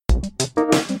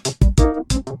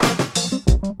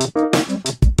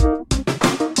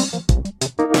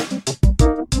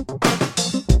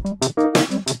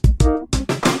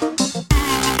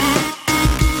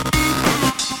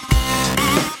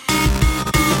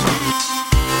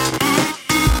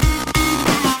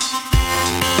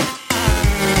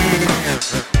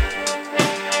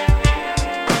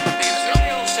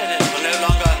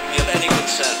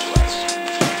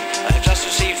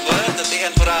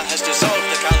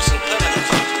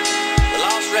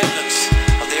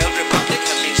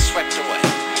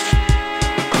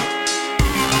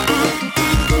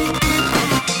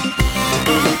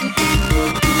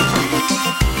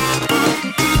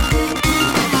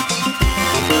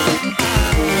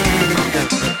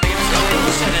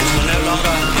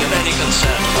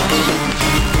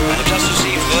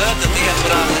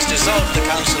dissolved the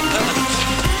council permanently.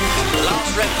 The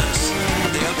last remnants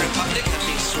of the old republic have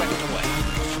been swept away.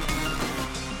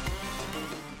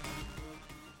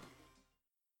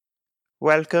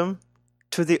 Welcome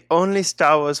to the only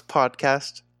Star Wars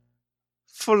podcast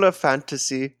full of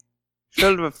fantasy,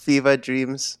 filled with fever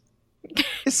dreams.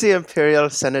 It's the Imperial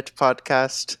Senate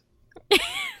podcast.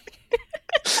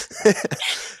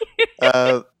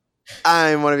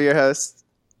 I'm one of your hosts,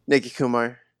 Nikki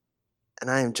Kumar, and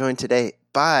I am joined today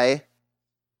by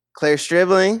Claire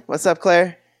Stribling. What's up,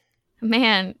 Claire?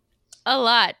 Man, a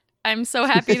lot. I'm so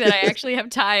happy that I actually have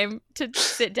time to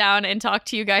sit down and talk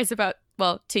to you guys about,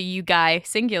 well, to you guy,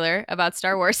 singular, about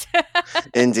Star Wars.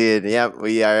 Indeed. Yep,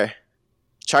 we are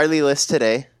Charlie-less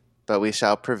today, but we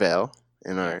shall prevail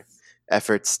in our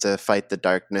efforts to fight the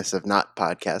darkness of not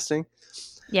podcasting.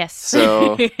 Yes.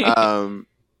 So,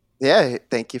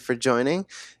 thank you for joining.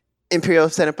 Imperial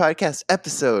Senate Podcast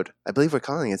episode, I believe we're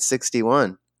calling it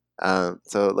 61. So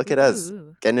look at us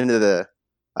getting into the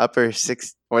upper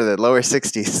six or the lower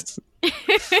 60s.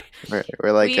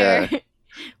 we're like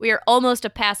we are almost a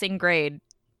passing grade.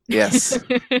 Yes.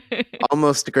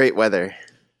 Almost great weather.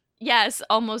 Yes,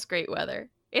 almost great weather.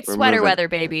 It's We're sweater moving. weather,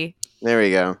 baby. There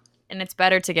we go. And it's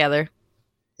better together.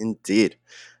 Indeed.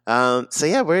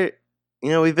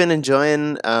 We've been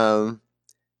enjoying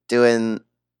doing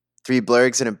Three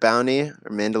Blurgs and a Bounty,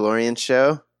 or Mandalorian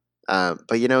show.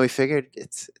 But we figured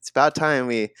it's about time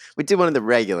we do one of the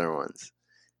regular ones.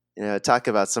 Talk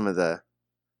about some of the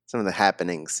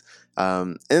happenings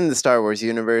in the Star Wars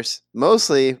universe,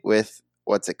 mostly with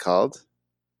what's it called?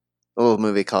 A little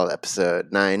movie called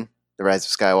Episode 9, The Rise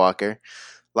of Skywalker.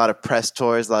 A lot of press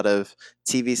tours, a lot of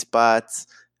TV spots,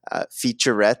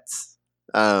 featurettes.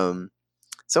 So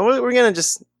we're gonna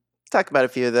just talk about a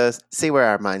few of those, see where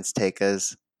our minds take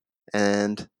us,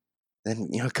 and then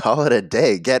call it a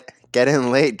day. Get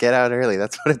in late, get out early.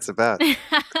 That's what it's about.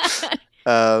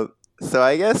 So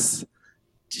I guess,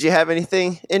 did you have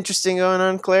anything interesting going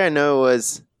on, Claire? I know it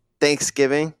was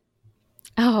Thanksgiving.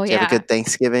 Oh, Did you have a good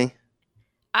Thanksgiving?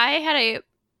 I had a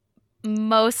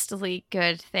mostly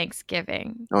good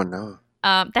Thanksgiving. Oh, no.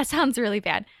 That sounds really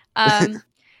bad.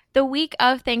 The week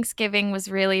of Thanksgiving was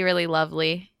really, really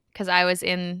lovely because I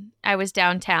was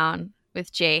downtown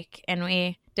with Jake and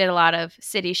we did a lot of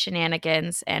city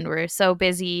shenanigans and we're so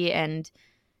busy and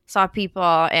saw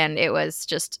people and it was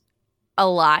just a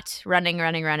lot running.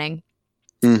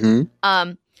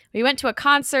 Mm-hmm. We went to a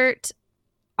concert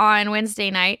on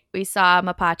Wednesday night. We saw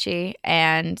Mapache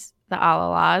and the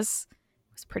Alalas.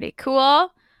 It was pretty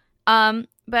cool. But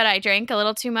I drank a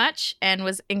little too much and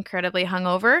was incredibly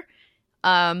hungover,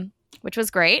 which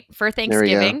was great for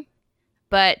Thanksgiving.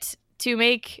 But to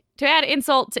add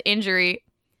insult to injury,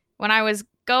 when I was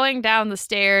going down the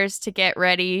stairs to get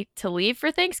ready to leave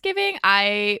for Thanksgiving,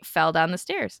 I fell down the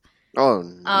stairs. Oh,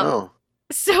 no.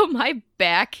 So my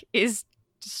back is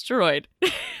destroyed.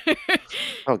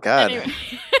 Oh, God. Anyway.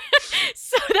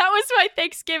 So that was my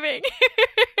Thanksgiving.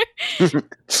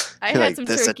 I had some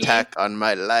this turkey. attack on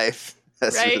my life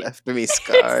has Right? left me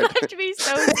scarred. It's left me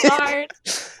so scarred.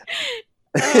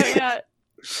 Oh my God.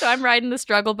 So I'm riding the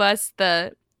struggle bus,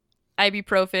 the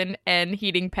ibuprofen and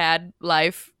heating pad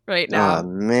life right now. Oh,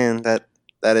 man, that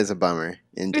is a bummer,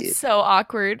 indeed. It's so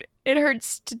awkward. It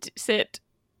hurts to sit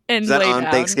and Is that lay on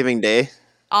down. Thanksgiving Day?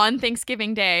 On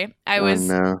Thanksgiving Day, I Oh, was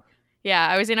no.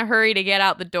 I was in a hurry to get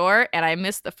out the door and I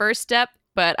missed the first step,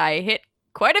 but I hit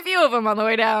quite a few of them on the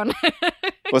way down.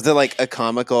 Was it like a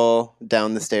comical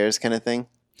down the stairs kind of thing?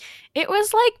 It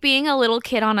was like being a little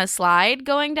kid on a slide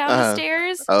going down the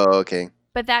stairs. Oh, okay.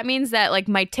 But that means that like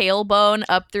my tailbone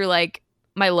up through like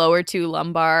my lower two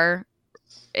lumbar-ish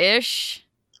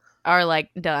are like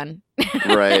done.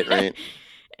 Right.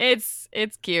 It's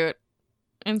cute.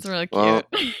 It's really cute. Well,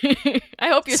 I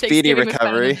hope your speedy Thanksgiving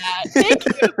recovery. was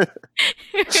better than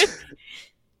that. Thank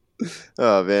you.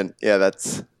 Oh, man. Yeah,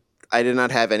 I did not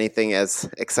have anything as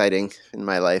exciting in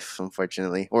my life,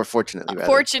 unfortunately. Or fortunately, rather.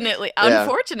 Unfortunately, Yeah.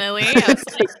 I was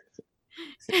like,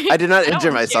 I did not I don't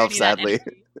injure wanna share myself, any of that sadly.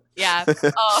 energy. Yeah.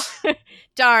 Oh,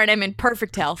 darn, I'm in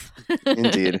perfect health.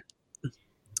 Indeed.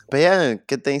 But yeah,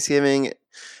 good Thanksgiving.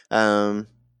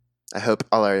 I hope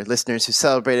all our listeners who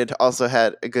celebrated also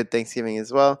had a good Thanksgiving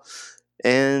as well.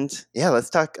 And yeah, let's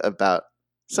talk about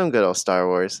some good old Star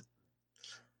Wars.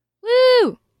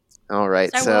 Woo! All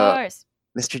right, Star Wars.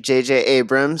 Mr. J.J.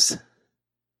 Abrams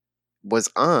was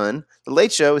on The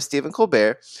Late Show with Stephen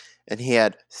Colbert, and he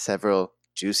had several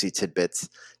juicy tidbits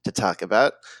to talk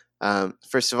about.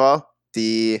 First of all,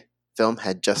 the film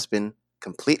had just been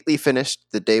completely finished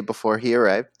the day before he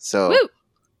arrived, so Woo!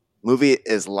 movie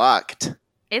is locked.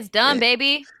 It's done,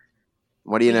 baby.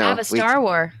 What do you We know? have a Star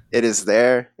War. It is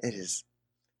there. It is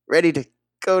ready to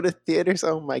go to theaters.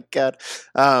 Oh my god!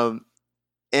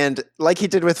 And like he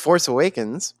did with Force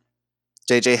Awakens,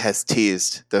 JJ has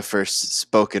teased the first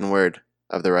spoken word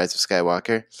of The Rise of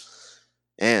Skywalker,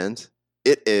 and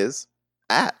it is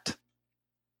at.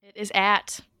 It is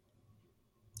at.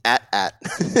 At. That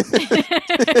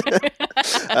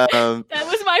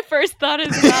was my first thought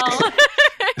as well.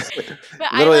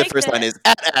 But Literally, like the first line is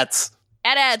at. Ads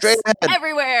Straight ahead.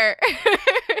 everywhere.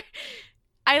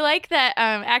 I like that.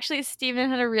 Actually, Steven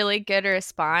had a really good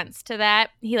response to that.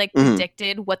 He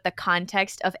predicted what the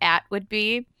context of at would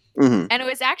be, and it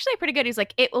was actually pretty good. He's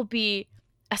like, it will be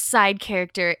a side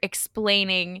character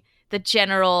explaining the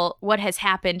general what has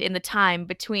happened in the time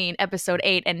between episode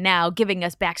 8 and now, giving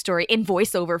us backstory in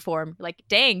voiceover form. Like,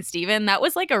 dang, Steven, that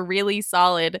was like a really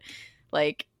solid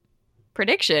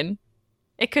prediction.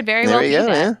 It could very well be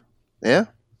that. Yeah.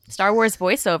 Star Wars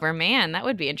voiceover, man, that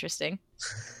would be interesting.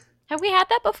 Have we had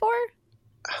that before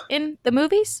in the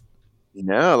movies?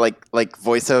 No, like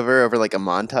voiceover over like a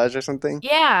montage or something?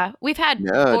 Yeah, we've had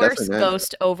No, Force definitely not.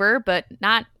 Ghost over, but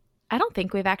not. I don't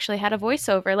think we've actually had a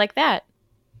voiceover like that.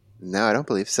 No, I don't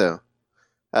believe so.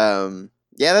 Yeah,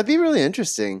 that'd be really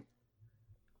interesting.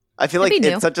 I feel like That'd be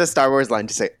new. it's such a Star Wars line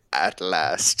to say at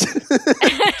last.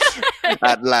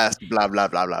 At last, blah blah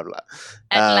blah blah blah.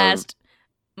 At last,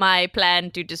 my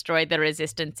plan to destroy the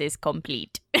Resistance is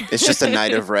complete. It's just a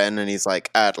Knight of Ren, and he's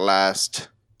like, at last,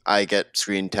 I get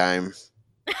screen time.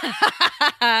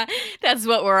 That's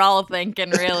what we're all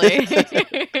thinking, really.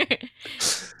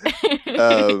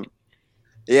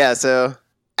 Yeah, so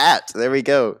there we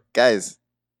go. Guys,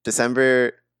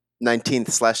 December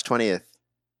 19th/20th.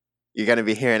 You're going to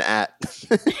be hearing at.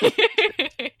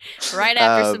 Right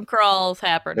after some crawls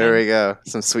happening. There we go.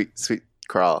 Some sweet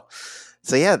crawl.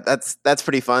 So yeah, that's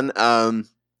pretty fun. And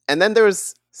then there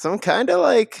was some kind of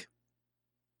like,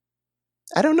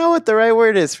 I don't know what the right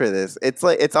word is for this.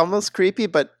 It's almost creepy,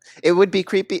 but it would be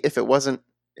creepy if it wasn't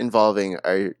involving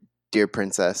our dear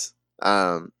princess,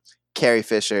 Carrie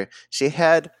Fisher. She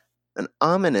had an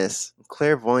ominous,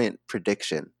 clairvoyant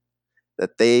prediction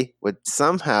that they would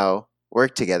somehow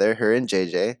work together, her and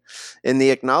JJ, in the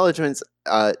acknowledgments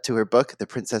to her book, The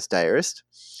Princess Diarist.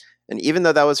 And even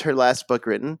though that was her last book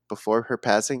written before her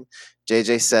passing,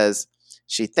 JJ says,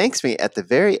 she thanks me at the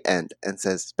very end and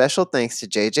says, special thanks to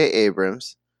JJ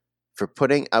Abrams for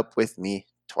putting up with me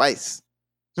twice.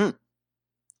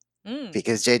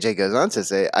 Because JJ goes on to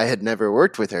say, I had never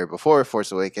worked with her before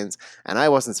Force Awakens, and I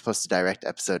wasn't supposed to direct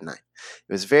episode 9.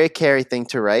 It was a very Carrie thing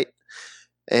to write,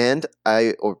 and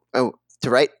to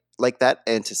write like that,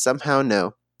 and to somehow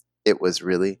know it was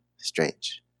really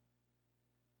strange.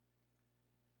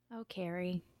 Oh,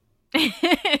 Carrie.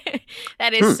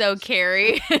 That is so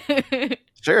Carrie.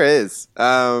 Sure is.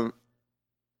 Yeah,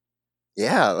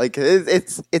 like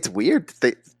it's weird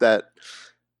that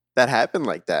happened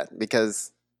like that,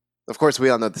 because of course we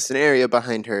all know the scenario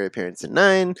behind her appearance in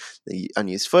 9, the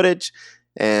unused footage,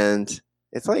 and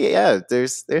it's like, yeah,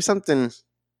 there's something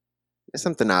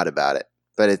odd about it,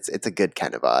 but it's a good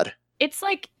kind of odd. It's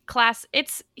like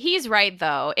he's right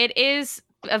though. It is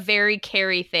a very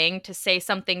Carrie thing to say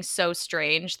something so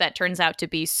strange that turns out to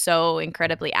be so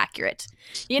incredibly accurate.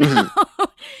 You know?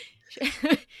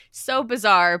 So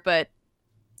bizarre, but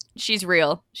she's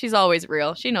real. She's always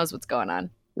real. She knows what's going on.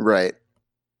 Right.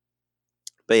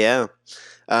 But yeah.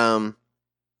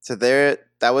 So that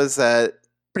was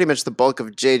pretty much the bulk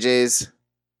of JJ's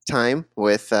time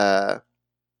with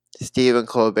Stephen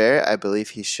Colbert. I believe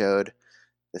he showed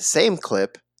the same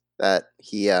clip that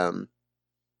he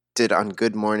did on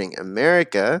Good Morning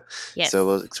America. Yes. So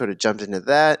we'll sort of jump into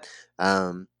that.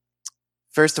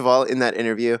 First of all, in that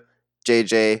interview,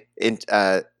 JJ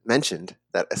mentioned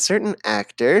that a certain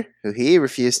actor, who he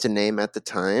refused to name at the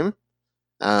time,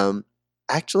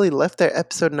 actually left their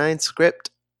episode 9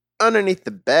 script underneath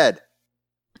the bed.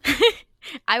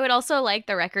 I would also like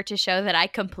the record to show that I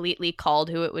completely called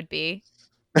who it would be.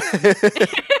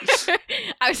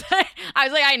 I was like,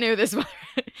 I knew this one.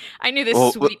 I knew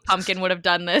this sweet pumpkin would have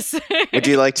done this. Would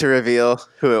you like to reveal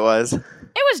who it was?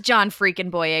 It was John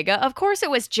freaking Boyega. Of course it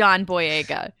was John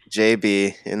Boyega.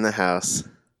 JB in the house.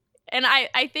 And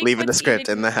I think leaving the script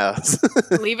in the house.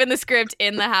 Leaving the script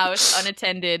in the house,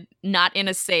 unattended, not in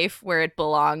a safe where it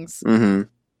belongs. Mm-hmm.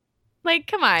 Like,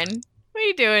 come on. What are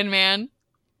you doing, man?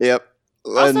 Yep.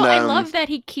 Also, I love that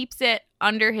he keeps it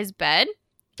under his bed.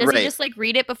 Does he just like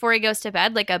read it before he goes to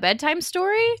bed, like a bedtime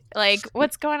story? Like,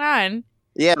 what's going on?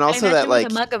 Yeah, and also that like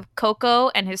with a mug of cocoa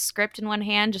and his script in one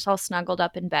hand, just all snuggled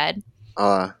up in bed.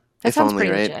 That sounds only,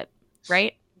 pretty legit,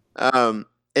 right?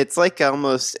 It's like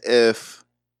almost if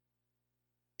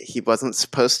he wasn't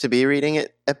supposed to be reading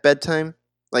it at bedtime?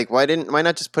 Like, why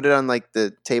not just put it on like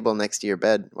the table next to your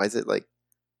bed? Why is it like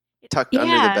tucked under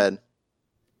the Yeah. bed?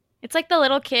 It's like the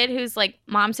little kid who's like,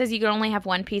 mom says you can only have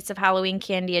one piece of Halloween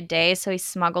candy a day, so he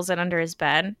smuggles it under his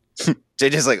bed.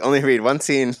 JJ's like, only read one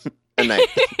scene a night.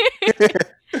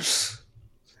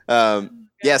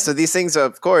 Yeah, so these things,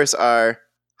 of course, are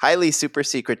highly super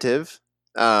secretive.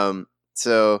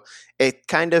 So it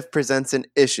kind of presents an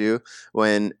issue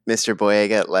when Mr.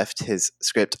 Boyega left his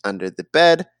script under the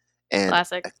bed, and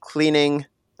Classic. a cleaning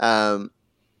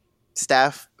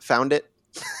staff found it.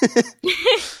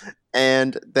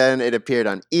 And then it appeared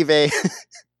on eBay,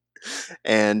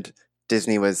 and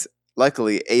Disney was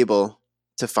luckily able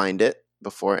to find it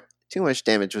before too much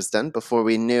damage was done, before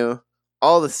we knew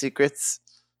all the secrets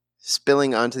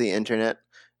spilling onto the internet.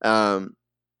 So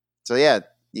yeah,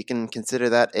 you can consider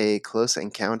that a close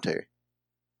encounter.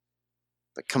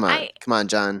 But come on,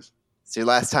 John. It's your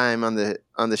last time on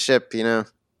the ship, you know.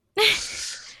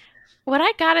 What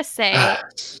I gotta say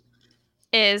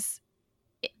is,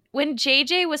 when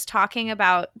JJ was talking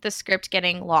about the script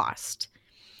getting lost,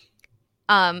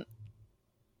 I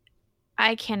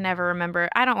can never remember.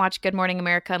 I don't watch Good Morning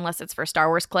America unless it's for Star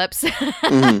Wars clips.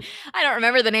 Mm-hmm. I don't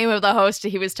remember the name of the host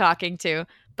he was talking to,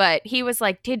 but he was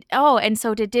like, and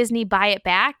so did Disney buy it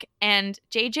back? And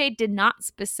JJ did not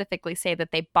specifically say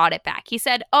that they bought it back. He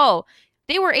said,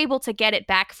 they were able to get it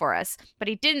back for us, but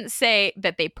he didn't say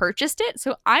that they purchased it.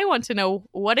 So I want to know,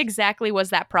 what exactly was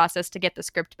that process to get the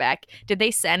script back? Did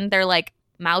they send their like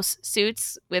mouse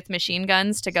suits with machine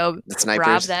guns to go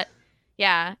rob that?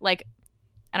 Yeah, like,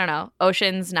 I don't know,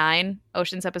 Ocean's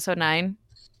Episode 9,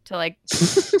 to like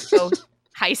go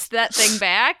heist that thing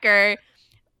back,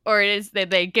 or did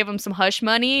they give them some hush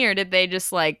money, or did they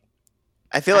just like?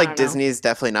 I feel like Disney is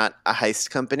definitely not a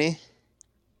heist company.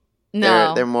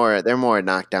 No, they're more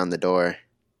knock down the door.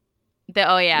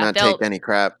 Not take any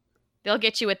crap. They'll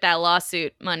get you with that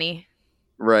lawsuit money.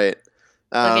 Right.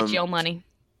 They'll get your money.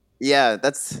 Yeah,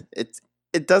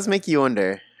 it does make you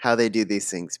wonder how they do these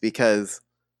things, because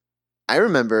I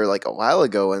remember like a while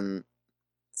ago when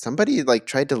somebody like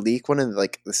tried to leak one of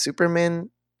like the Superman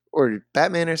or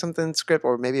Batman or something script,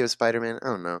 or maybe it was Spider-Man. I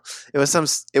don't know. It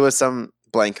was some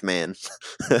blank man,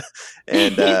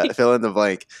 and fill in the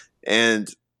blank. And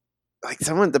like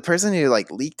the person who like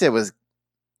leaked it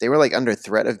they were like under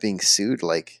threat of being sued,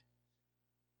 like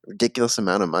ridiculous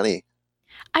amount of money.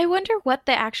 I wonder what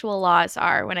the actual laws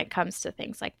are when it comes to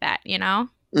things like that, you know?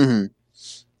 Mm-hmm.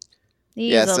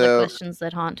 These are the questions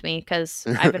that haunt me, because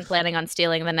I've been planning on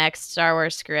stealing the next Star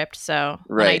Wars script. So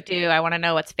when I do, I want to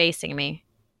know what's facing me.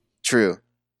 True.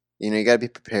 You know, you got to be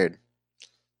prepared.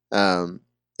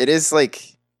 It is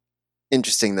like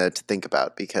interesting though to think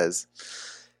about, because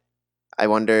I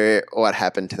wonder what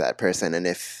happened to that person and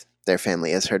if their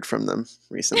family has heard from them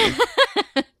recently.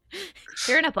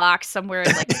 They're in a box somewhere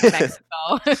in like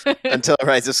Mexico. Until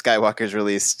Rise of Skywalker is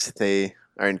released, they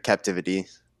are in captivity.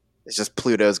 It's just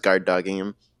Pluto's guard dogging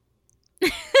him.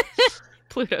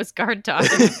 Pluto's guard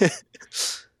dogging him.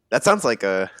 That sounds like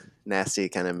a nasty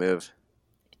kind of move.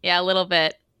 Yeah, a little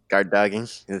bit. Guard dogging.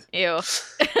 Ew.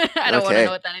 I don't want to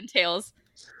know what that entails.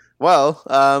 Well,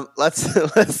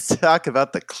 let's talk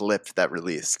about the clip that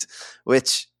released,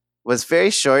 which was very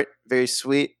short, very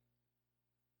sweet,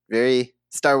 very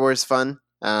Star Wars fun.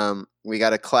 We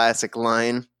got a classic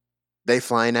line. They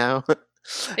fly now.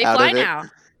 They fly now.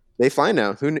 They fly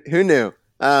now. Who knew?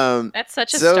 That's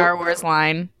such a Star Wars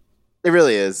line. It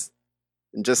really is.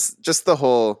 And just the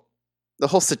whole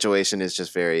situation is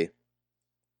just very,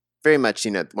 very much,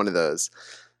 you know, one of those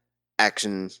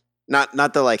action,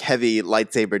 not the like heavy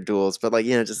lightsaber duels, but like,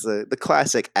 you know, just the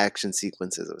classic action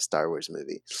sequences of a Star Wars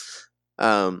movie.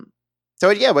 So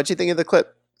yeah, what'd you think of the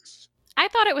clip? I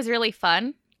thought it was really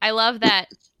fun. I love that,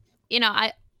 you know,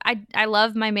 I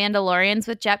love my Mandalorians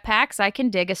with jetpacks. I can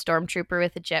dig a stormtrooper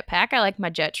with a jetpack. I like my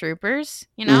jet troopers,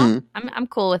 you know? Mm-hmm. I'm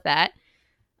cool with that.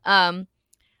 I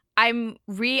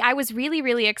was really,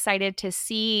 really excited to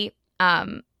see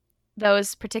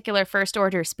those particular First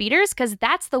Order speeders, because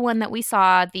that's the one that we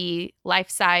saw the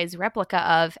life-size replica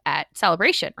of at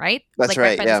Celebration, right? That's like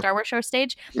right by yeah. the Star Wars show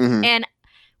stage. Mm-hmm. And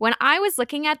when I was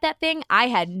looking at that thing, I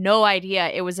had no idea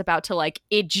it was about to like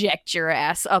eject your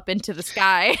ass up into the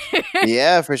sky.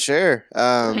 Yeah, for sure.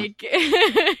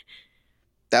 That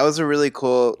was a really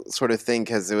cool sort of thing,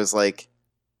 because it was like,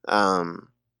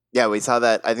 yeah, we saw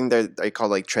that. I think they're called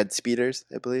like tread speeders,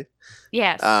 I believe.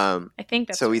 Yes, I think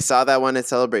that's so. Right. We saw that one at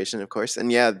Celebration, of course,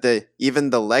 and yeah, even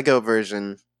the Lego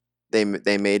version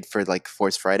they made for like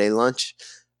Force Friday launch,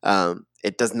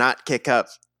 it does not kick up.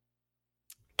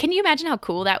 Can you imagine how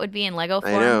cool that would be in Lego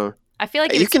form? I know. I feel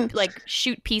like You it's can- like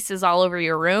shoot pieces all over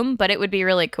your room, but it would be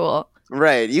really cool.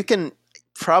 Right. You can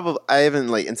probably, I haven't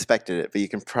like inspected it, but you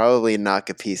can probably knock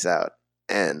a piece out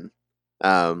and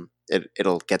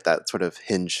it'll get that sort of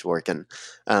hinge working.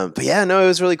 But yeah, no, it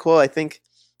was really cool. I think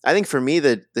for me,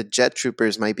 the jet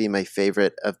troopers might be my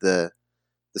favorite of the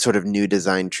sort of new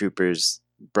design troopers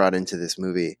brought into this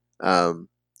movie.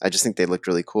 I just think they looked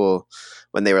really cool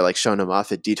when they were like showing them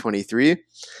off at D23.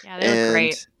 Yeah, they look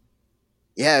great.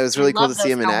 Yeah, it was I really cool love to see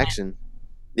those them in helmets. action.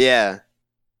 Yeah,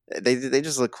 they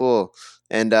just look cool,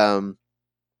 and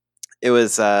it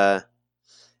was it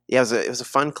was a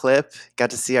fun clip. Got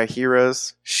to see our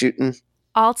heroes shooting.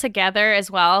 All together as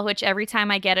well, which every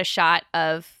time I get a shot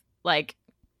of like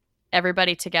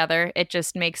everybody together, it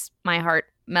just makes my heart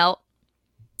melt.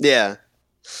 Yeah,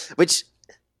 which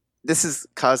this has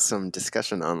caused some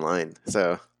discussion online,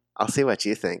 so I'll see what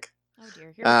you think. Oh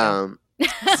dear, here we go.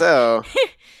 So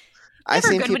I've Never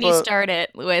seen good people. when you start it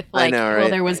with I like, know, well,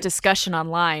 right? there was discussion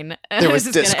online. There was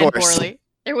This is gonna end discourse. poorly.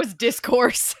 There was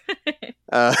discourse.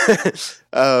 Uh,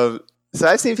 so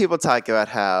I've seen people talk about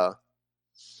how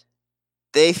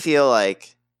they feel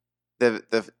like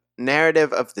the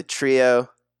narrative of the trio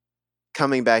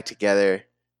coming back together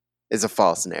is a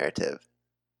false narrative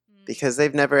because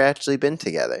they've never actually been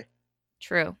together.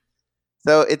 True.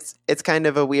 So it's kind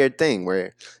of a weird thing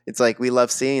where it's like we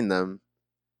love seeing them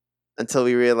until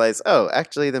we realize, oh,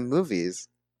 actually the movies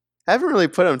haven't really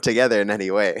put them together in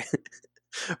any way.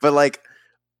 But like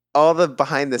all the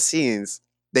behind the scenes,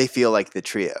 they feel like the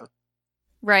trio.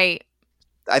 Right.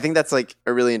 I think that's like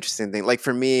a really interesting thing. Like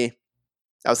for me,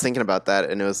 I was thinking about that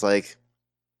and it was like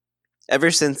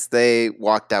ever since they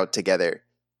walked out together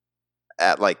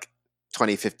at like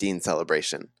 2015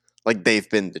 Celebration, like they've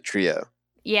been the trio.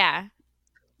 Yeah.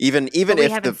 Even we if the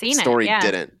haven't seen it, story yeah.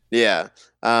 didn't. Yeah.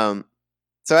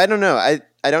 So I don't know. I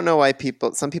don't know why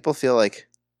some people feel like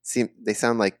they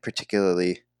sound like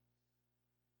particularly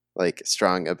like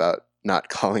strong about not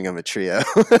calling them a trio.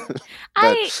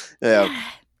 Yeah.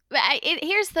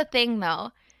 Here's the thing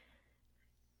though.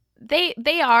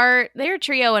 They're a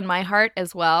trio in my heart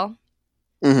as well.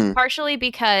 Mhm. Partially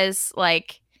because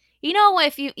like, you know,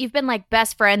 if you've been like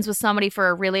best friends with somebody for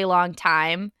a really long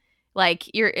time, like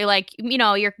you're like, you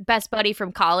know, your best buddy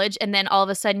from college, and then all of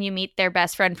a sudden you meet their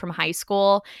best friend from high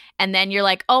school, and then you're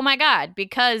like, oh my God,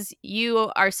 because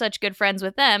you are such good friends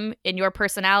with them and your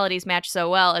personalities match so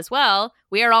well as well,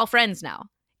 we are all friends now.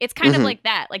 It's kind of Mhm. like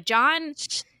that. Like John,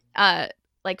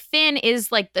 like Finn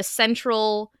is like the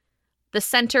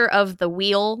center of the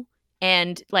wheel,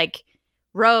 and like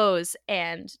Rose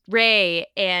and Ray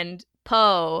and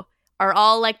Poe are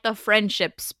all like the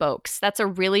friendship spokes. That's a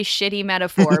really shitty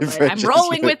metaphor, but I'm Friendship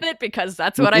rolling spoke. with it because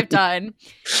that's what I've done.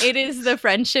 It is the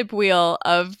friendship wheel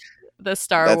of the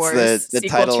Star That's Wars the sequel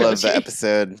title trilogy. of the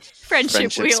episode.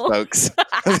 Friendship wheel. Spokes.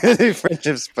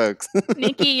 Friendship spokes.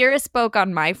 Nikki, you're a spoke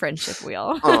on my friendship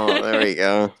wheel. Oh, there we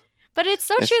go. But it's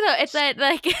so true though. It's that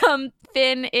like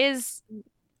Finn is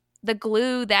the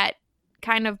glue that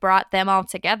kind of brought them all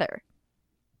together.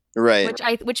 Right.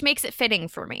 Which makes it fitting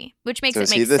for me. Which makes So it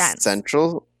is he make the sense.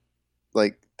 central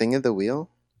like thing of the wheel?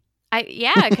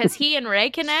 Yeah, because he and Ray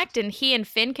connect, and he and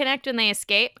Finn connect when they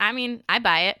escape. I mean, I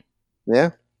buy it. Yeah.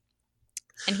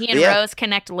 And he and Yeah. Rose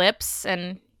connect lips,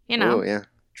 and you know. Oh, yeah.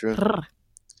 True. Brr.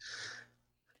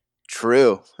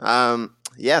 True.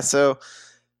 Yeah, so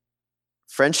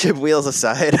friendship wheels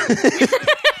aside,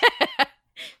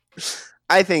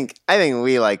 I think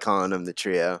we like calling them the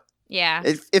trio. Yeah.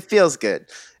 It feels good.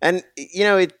 And you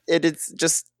know, it's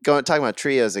just talking about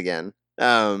trios again.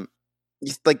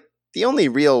 Like the only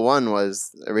real one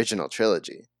was the original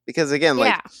trilogy. Because again,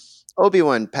 like Yeah.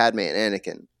 Obi-Wan, Padme, and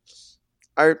Anakin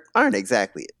aren't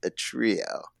exactly a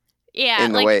trio. Yeah.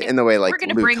 In the like, way like we're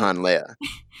gonna Luke, bring- Han, Leia.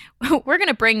 we're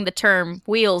gonna bring the term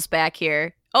wheels back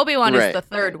here. Obi-Wan Right. is the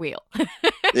third wheel.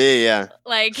 Yeah.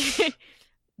 Like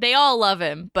they all love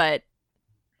him, but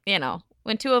you know,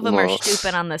 when two of them are Well,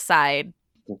 stooping on the side,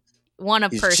 one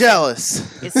of He's person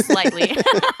jealous. is slightly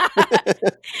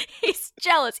he's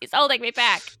jealous. He's holding me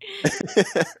back.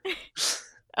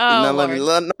 Oh,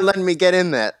 not letting me get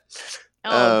in that.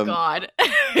 oh um, God.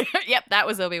 Yep, that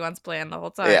was Obi-Wan's plan the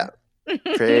whole time. Yeah,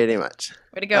 pretty much.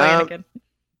 Way to go, Um, Anakin.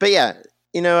 But yeah,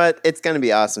 you know what? It's going to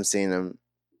be awesome seeing them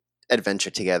adventure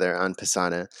together on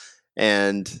Pisana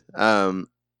and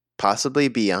possibly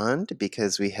beyond,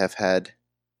 because we have had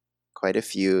quite a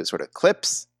few sort of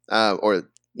clips or,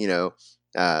 you know,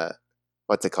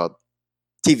 what's it called?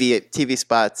 TV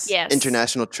spots, Yes.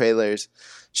 international trailers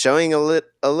showing a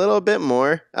little bit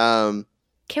more.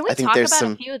 Can we I think talk there's about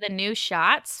some- a few of the new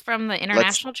shots from the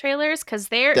international trailers? Because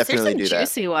there's definitely some do that.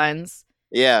 juicy ones.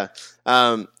 Yeah.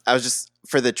 I was just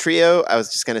for the trio. I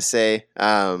was just gonna say,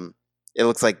 it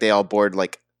looks like they all board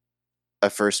like a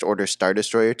First Order Star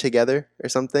Destroyer together or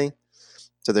something.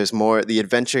 So there's more. The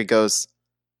adventure goes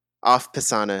off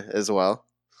Pisana as well.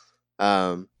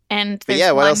 And But there's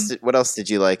yeah, one. What else did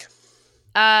you like?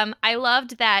 I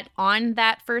loved that on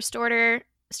that First Order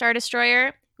Star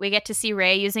Destroyer, we get to see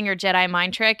Rey using her Jedi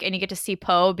mind trick, and you get to see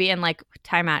Poe being like,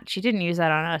 "Time out! She didn't use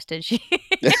that on us, did she?"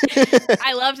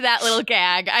 I loved that little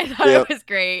gag. I thought Yep. it was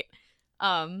great.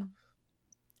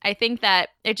 I think that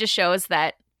it just shows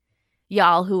that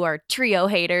y'all who are trio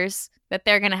haters, that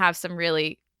they're gonna have some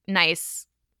really nice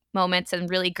moments and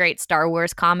really great Star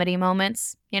Wars comedy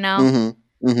moments. You know,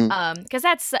 Mm-hmm. Mm-hmm. because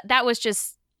that was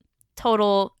just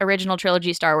total original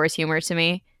trilogy Star Wars humor to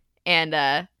me, and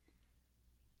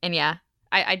yeah,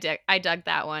 I dug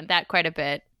that one quite a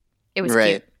bit. It was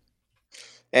Right. cute.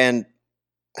 And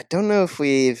I don't know if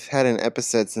we've had an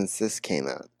episode since this came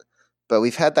out, but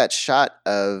we've had that shot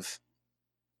of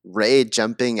Rey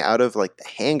jumping out of like the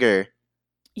hangar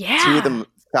Yeah, to the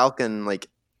Falcon, like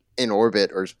in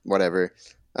orbit or whatever.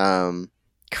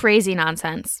 Crazy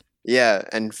nonsense. Yeah,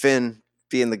 and Finn,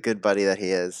 being the good buddy that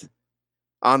he is,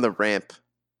 on the ramp,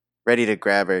 ready to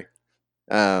grab her,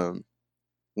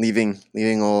 leaving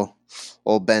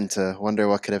old Ben to wonder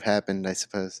what could have happened, I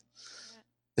suppose.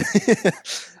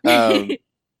 But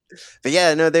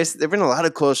yeah, no, there've been a lot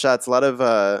of cool shots, a lot of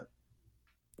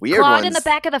weird Claude ones. in the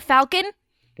back of the Falcon.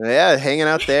 Yeah, hanging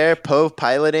out there, Poe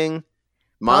piloting,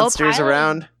 monsters piloting.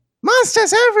 around,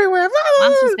 monsters everywhere.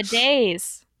 Monsters for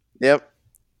days. Yep,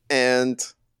 and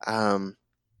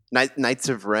Knights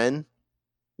of Ren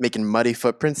making muddy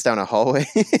footprints down a hallway.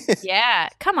 Yeah,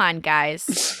 come on,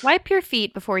 guys. Wipe your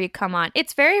feet before you come on.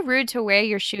 It's very rude to wear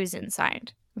your shoes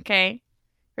inside. Okay,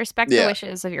 respect the Yeah.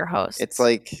 wishes of your host. It's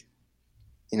like,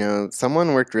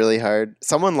 someone worked really hard.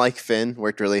 Someone like Finn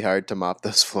worked really hard to mop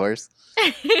those floors.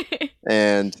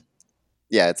 And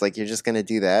yeah, it's like you're just going to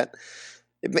do that.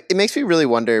 It makes me really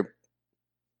wonder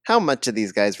how much of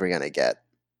these guys we're going to get.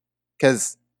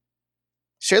 Because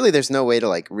surely there's no way to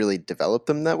like really develop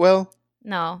them that well.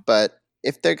 No. But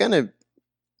if they're going to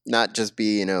not just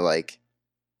be, like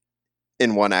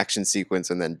in one action sequence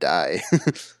and then die,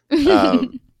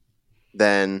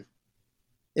 then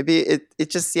it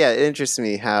interests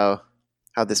me how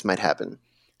this might happen.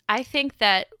 I think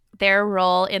that their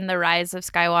role in the rise of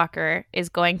Skywalker is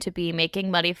going to be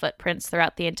making muddy footprints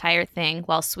throughout the entire thing,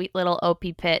 while sweet little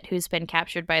O.P. Pitt, who's been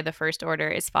captured by the First Order,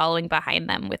 is following behind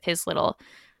them with his little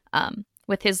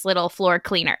floor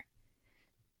cleaner.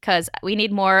 Because we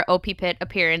need more O.P. Pitt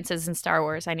appearances in Star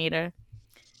Wars.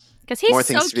 Because he's More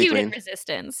so things to be cute in clean.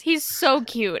 Resistance. He's so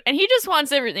cute, and he just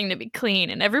wants everything to be clean,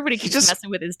 and everybody keeps messing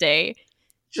with his day.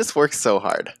 He just works so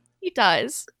hard. He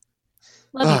does.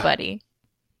 Love you, buddy.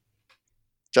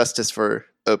 Justice for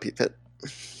O.P. Pitt.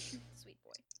 Sweet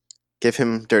boy. Give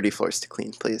him dirty floors to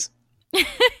clean, please.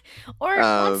 Or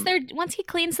once he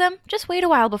cleans them, just wait a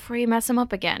while before you mess them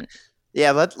up again.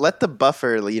 Yeah, let the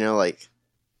buffer, like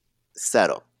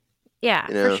settle. Yeah,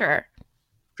 for sure.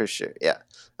 For sure, yeah.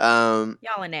 Y'all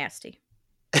are nasty.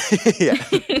 Yeah,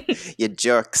 you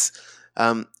jerks.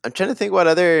 I'm trying to think what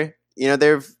other.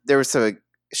 There was a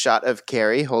shot of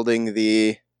Carrie holding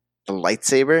the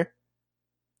lightsaber.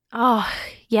 Oh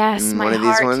yes, my one of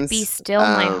these heart. ones, Be still,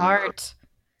 my heart.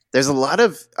 There's a lot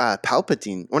of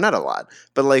Palpatine. Well, not a lot,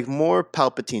 but like more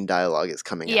Palpatine dialogue is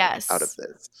coming out of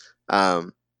this.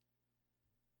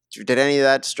 Did any of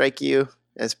that strike you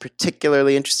as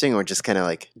particularly interesting, or just kind of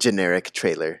like generic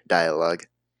trailer dialogue?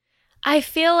 I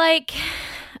feel like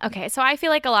I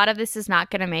feel like a lot of this is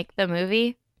not going to make the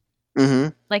movie. Mm-hmm.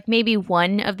 Like maybe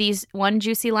one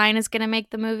juicy line is going to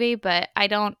make the movie, but I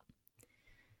don't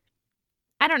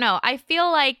know. I feel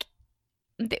like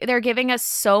they're giving us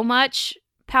so much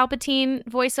Palpatine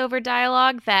voiceover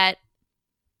dialogue that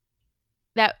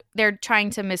they're trying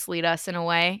to mislead us in a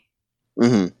way.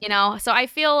 Mm-hmm. So I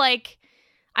feel like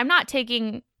I'm not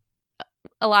taking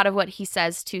a lot of what he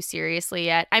says too seriously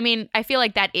yet. I mean, I feel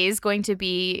like that is going to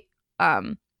be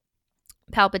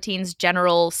Palpatine's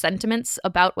general sentiments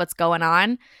about what's going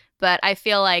on, but I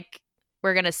feel like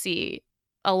we're going to see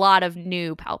a lot of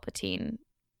new Palpatine,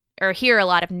 or hear a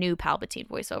lot of new Palpatine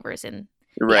voiceovers in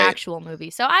the actual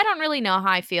movie. So I don't really know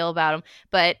how I feel about them,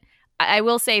 but I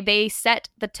will say they set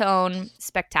the tone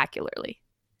spectacularly.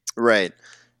 Right.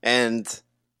 And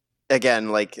again,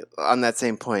 like on that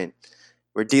same point,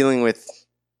 we're dealing with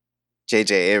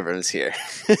J.J. Abrams here.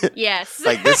 Yes.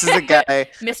 Like this is a guy,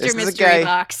 Mr. Mystery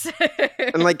Box.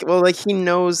 and he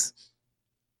knows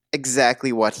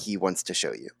exactly what he wants to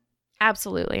show you.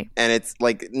 Absolutely. And it's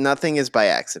like nothing is by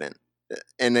accident.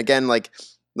 And again, like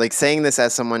like saying this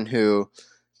as someone who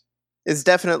is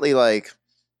definitely like,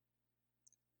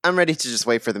 I'm ready to just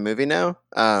wait for the movie now.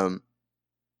 I'm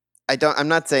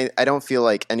not saying, I don't feel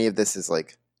like any of this is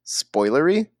like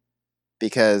spoilery,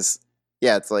 because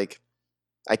yeah, it's like,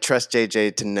 I trust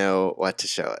JJ to know what to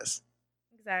show us.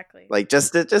 Exactly. Like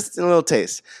just a little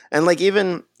taste. And like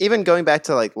even going back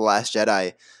to like Last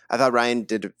Jedi, I thought Ryan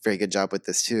did a very good job with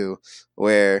this too,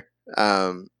 where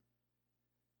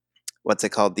what's it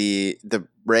called? The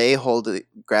Rey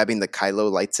grabbing the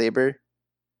Kylo lightsaber.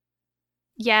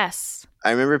 Yes.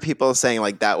 I remember people saying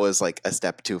like that was like a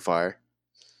step too far.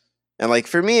 And like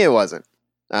for me it wasn't.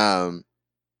 I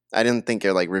didn't think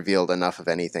it like revealed enough of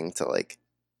anything to like,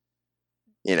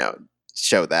 you know,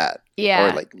 show that. Yeah.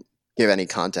 Or like give any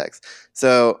context.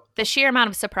 So the sheer amount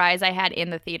of surprise I had in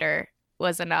the theater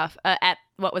was enough at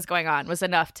what was going on was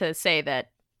enough to say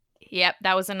that, yep,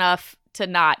 that was enough to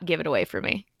not give it away for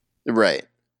me. Right.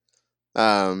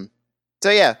 So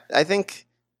yeah, I think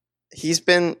he's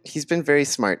been very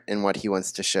smart in what he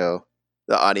wants to show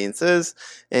the audiences,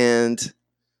 and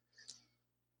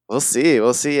we'll see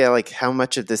like how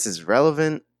much of this is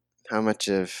relevant, how much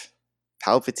of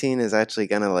Palpatine is actually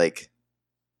gonna like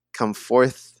come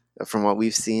forth from what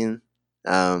we've seen.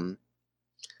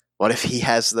 What if he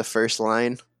has the first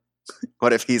line?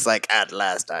 What if he's like, "At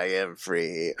last I am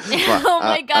free"? Oh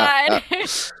my god.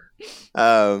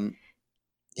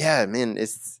 Yeah, man,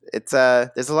 it's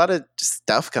there's a lot of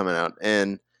stuff coming out,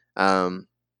 and I'm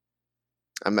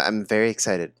very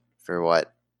excited for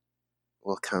what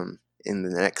will come in the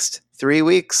next 3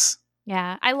 weeks.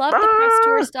 Yeah, I love the press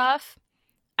tour stuff.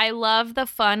 I love the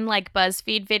fun like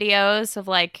BuzzFeed videos of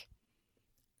like,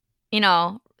 you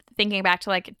know, thinking back to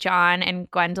like John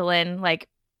and Gwendolyn like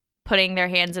putting their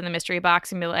hands in the mystery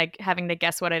box and be like having to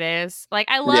guess what it is. Like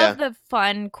I love the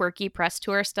fun, quirky press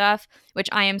tour stuff, which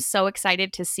I am so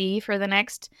excited to see for the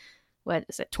next, what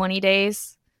is it, 20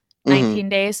 days, 19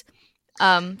 days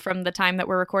from the time that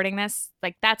we're recording this.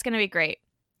 Like that's going to be great.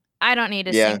 I don't need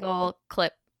a single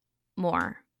clip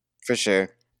more. For sure.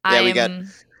 Yeah,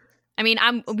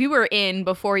 we were in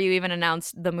before you even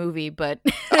announced the movie, but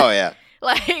oh yeah.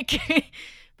 Like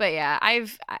but yeah,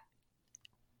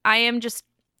 I am just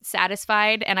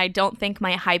satisfied, and I don't think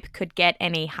my hype could get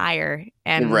any higher.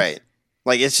 And right,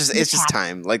 like it's just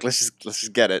time. Like let's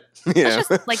just get it. You know?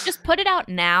 Just put it out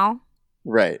now.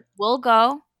 Right. We'll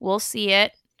go. We'll see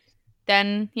it.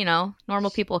 Then normal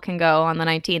people can go on the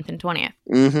 19th and 20th.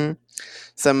 Mm-hmm.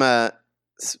 Some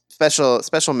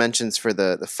special mentions for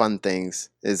the fun things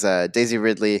is Daisy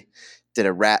Ridley did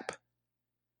a rapping.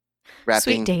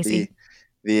 Sweet Daisy.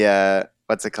 The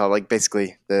what's it called? Like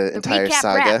basically the entire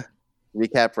saga.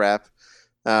 Recap rap.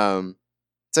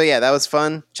 So yeah, that was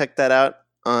fun. Check that out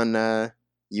on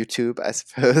YouTube, I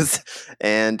suppose.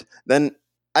 And then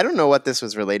I don't know what this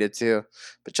was related to,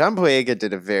 but John Boyega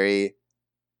did a very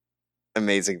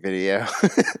amazing video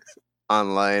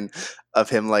online of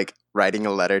him like writing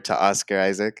a letter to Oscar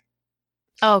Isaac.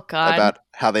 Oh God! About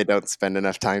how they don't spend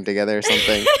enough time together or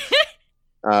something.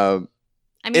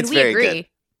 We agree. Good.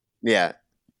 Yeah,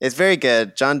 it's very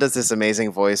good. John does this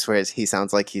amazing voice where he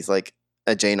sounds like he's like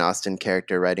a Jane Austen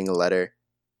character writing a letter.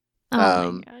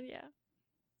 Oh my God, yeah.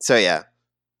 So yeah,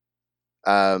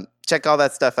 check all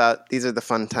that stuff out. These are the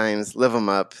fun times. Live them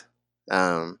up,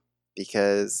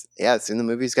 because soon the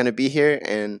movie's going to be here,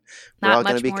 and we're all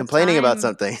going to be complaining about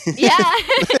something. Yeah,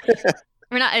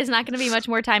 It's not going to be much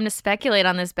more time to speculate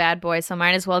on this bad boy. So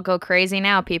might as well go crazy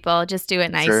now, people. Just do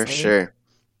it nicely. For sure.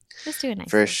 Just do it nicely.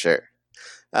 For sure.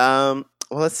 Well,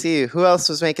 let's see. Who else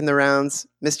was making the rounds?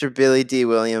 Mr. Billy D.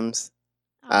 Williams.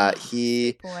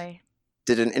 He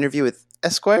did an interview with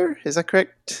Esquire. Is that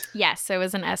correct? Yes, it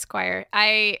was an Esquire.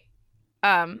 I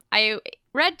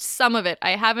read some of it.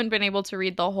 I haven't been able to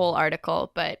read the whole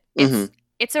article, but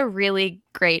it's a really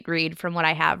great read from what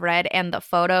I have read. And the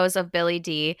photos of Billy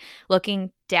D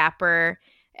looking dapper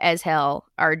as hell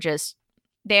are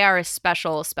they are a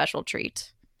special, special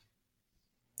treat.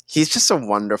 He's just a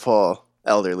wonderful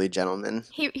elderly gentleman.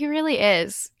 He really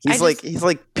is. He's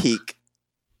like peak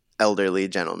elderly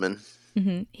gentleman.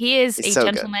 Mm-hmm. He is a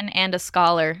gentleman and a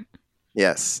scholar.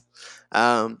 Yes.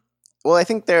 Well, I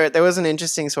think there was an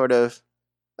interesting sort of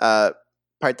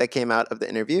part that came out of the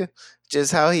interview, which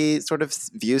is how he sort of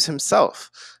views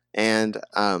himself. And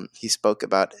he spoke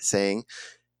about saying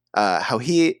how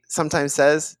he sometimes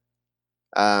says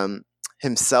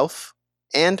himself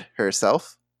and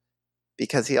herself,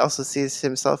 because he also sees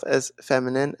himself as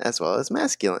feminine as well as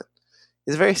masculine.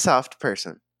 He's a very soft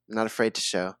person. I'm not afraid to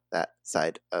show that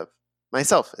side of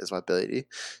myself, is what Billy D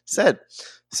said.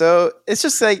 So it's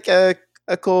just like a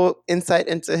cool insight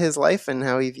into his life and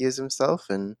how he views himself.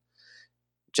 And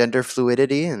gender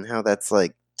fluidity and how that's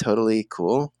like totally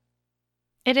cool.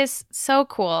 It is so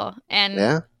cool. And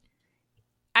Yeah.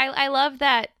 I love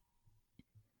that.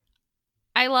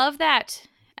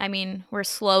 I mean, we're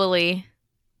slowly,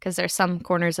 because there's some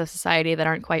corners of society that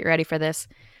aren't quite ready for this,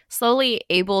 slowly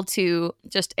able to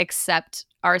just accept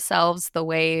ourselves the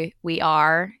way we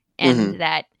are, and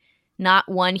that not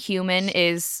one human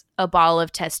is a ball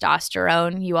of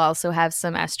testosterone. You also have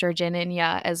some estrogen in you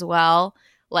as well.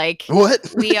 Like,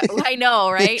 What? I know,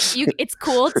 right? It's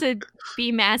cool to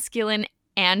be masculine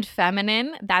and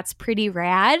feminine. That's pretty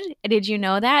rad. Did you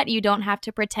know that? You don't have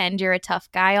to pretend you're a tough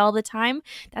guy all the time.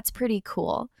 That's pretty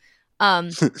cool.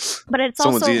 But it's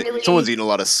someone's also eating, really... someone's eating a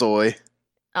lot of soy.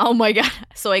 Oh my God.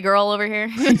 Soy girl over here.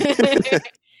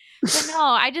 But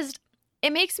no,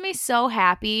 it makes me so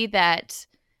happy that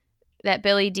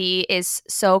Billy D is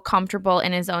so comfortable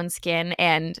in his own skin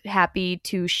and happy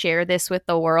to share this with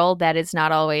the world that is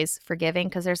not always forgiving,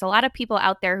 because there's a lot of people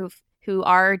out there who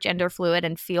are gender fluid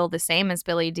and feel the same as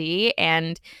Billy D,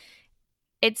 and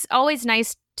it's always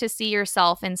nice to see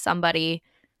yourself in somebody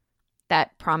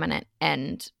that prominent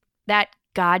and that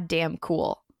goddamn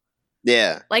cool.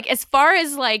 Yeah. Like, as far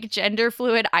as like gender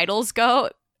fluid idols go,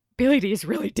 Billy D is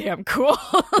really damn cool.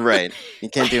 Right. You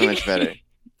can't do much better.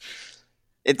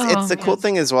 It's the cool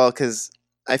thing as well, because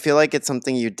I feel like it's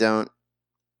something you don't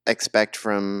expect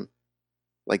from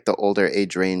like the older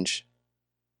age range.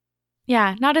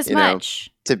 Yeah, not as much.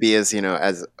 To be as,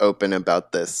 as open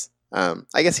about this.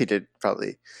 I guess he did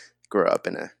probably grow up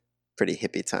in a pretty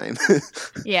hippie time.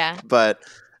 Yeah. But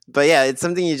yeah, it's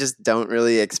something you just don't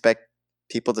really expect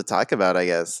people to talk about, I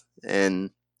guess.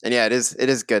 And yeah, it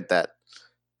is good that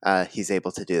he's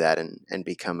able to do that and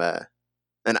become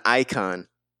an icon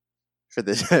for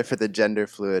the gender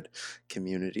fluid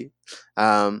community.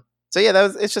 So yeah,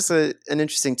 it's just an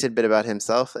interesting tidbit about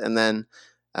himself. And then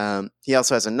he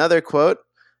also has another quote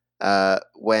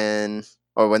when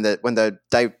the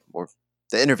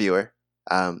interviewer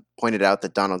pointed out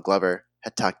that Donald Glover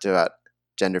had talked about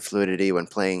gender fluidity when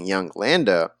playing young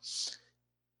Lando.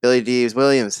 Billy D.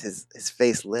 Williams, his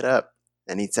face lit up,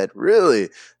 and he said, "Really?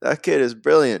 That kid is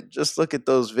brilliant. Just look at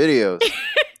those videos."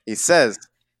 He says,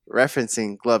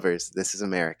 referencing Glover's "This Is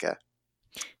America,"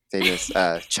 famous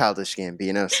Childish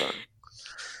Gambino song.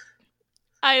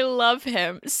 I love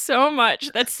him so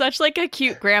much. That's such like a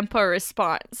cute grandpa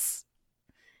response.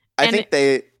 I think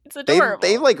it's adorable.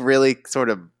 They like really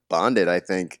sort of bonded, I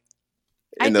think,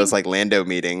 in those like Lando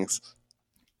meetings.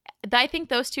 I think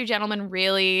those two gentlemen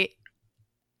really,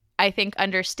 I think,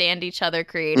 understand each other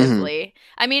creatively.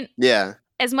 Mm-hmm. I mean, yeah,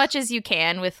 as much as you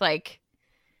can with like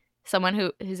someone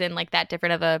who's in like that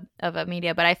different of a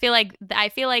media, but I feel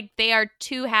like they are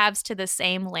two halves to the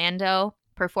same Lando,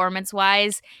 performance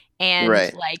wise and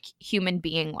like human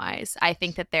being wise. I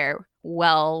think that they're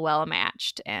well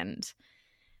matched, and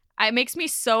it makes me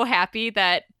so happy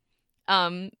that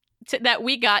that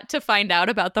we got to find out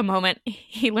about the moment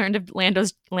he learned of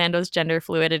Lando's gender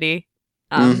fluidity.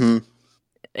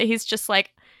 He's just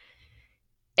like,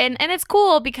 and it's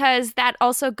cool because that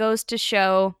also goes to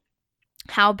show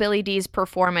how Billy D's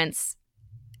performance,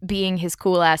 being his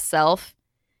cool ass self,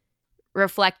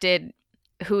 reflected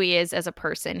who he is as a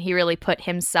person. He really put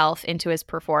himself into his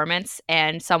performance,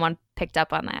 and someone picked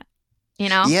up on that.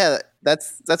 Yeah,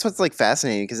 that's what's like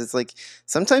fascinating, because it's like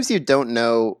sometimes you don't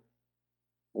know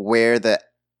where the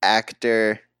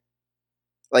actor,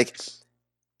 like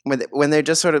when they're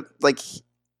just sort of like,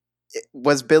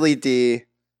 was Billy D,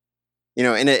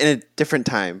 in a different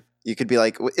time, you could be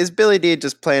like, is Billy D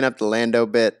just playing up the Lando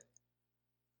bit?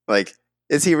 Like,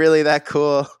 is he really that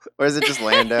cool, or is it just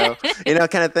Lando?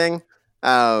 Kind of thing.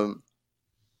 And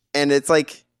it's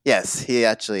like, yes, he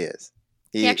actually is.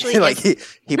 He actually like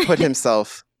he put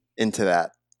himself into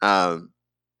that. And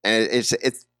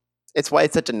it's why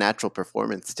it's such a natural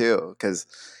performance too, because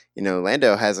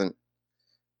Lando hasn't.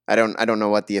 I don't know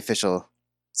what the official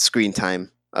screen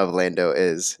time of Lando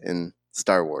is in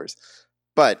Star Wars,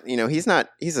 but he's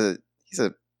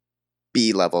a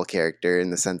B level character in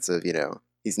the sense of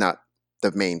he's not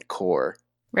the main core,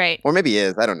 right? Or maybe he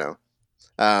is. I don't know.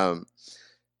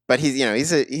 But he's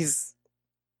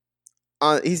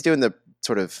doing the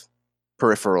sort of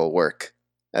peripheral work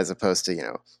as opposed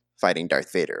to fighting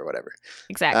Darth Vader or whatever.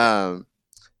 Exactly.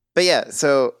 But yeah,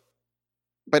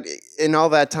 but in all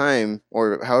that time,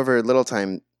 or however little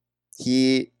time,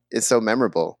 he is so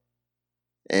memorable,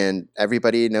 and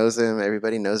everybody knows him.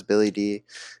 Everybody knows Billy D,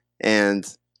 and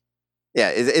yeah,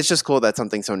 it's just cool that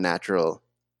something so natural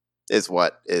is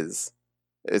what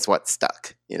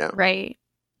stuck. Right.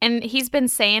 And he's been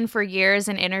saying for years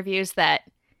in interviews that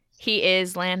he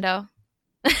is Lando,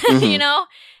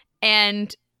 Mm-hmm.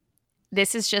 And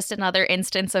this is just another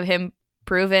instance of him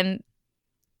proving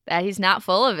that he's not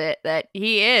full of it, that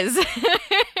he is.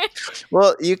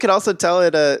 Well, you could also tell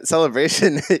at a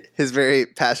celebration his very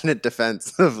passionate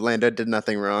defense of Lando did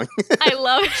nothing wrong. I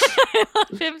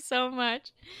love him so much.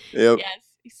 Yep. Yes.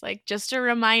 He's like, just a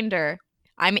reminder,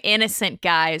 I'm innocent,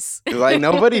 guys. Like,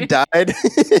 nobody died.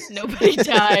 Nobody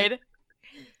died.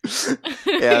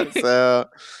 Yeah, so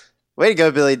way to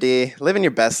go, Billy D. Living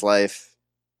your best life,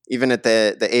 even at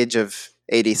the age of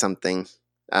 80-something.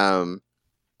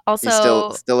 Also, He's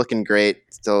still looking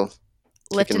great, still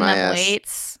lifting my up ass.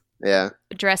 weights, Yeah.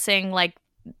 dressing like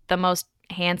the most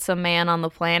handsome man on the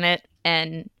planet,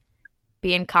 and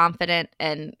being confident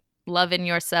and loving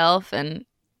yourself. And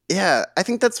Yeah, I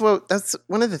think that's one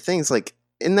of the things, like,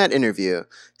 in that interview,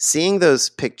 seeing those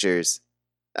pictures,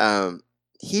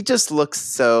 he just looks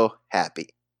so happy.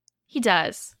 he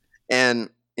does. And,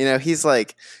 he's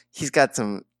got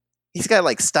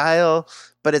like style,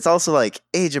 but it's also like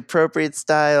age appropriate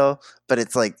style, but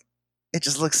it's like, it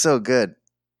just looks so good.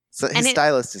 So his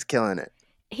stylist is killing it.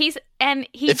 He's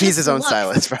his own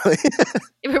stylist, probably.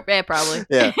 Yeah, probably.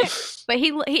 Yeah. But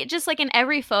he just, like, in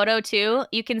every photo too,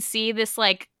 you can see this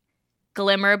like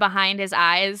glimmer behind his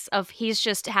eyes of he's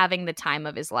just having the time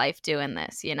of his life doing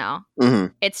this, Mm-hmm.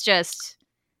 It's just,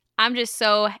 I'm just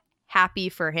so happy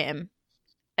for him.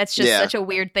 It's just such a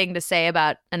weird thing to say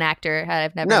about an actor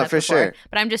I've never met for before. sure.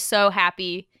 But I'm just so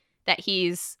happy that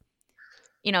he's,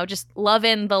 just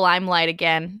loving the limelight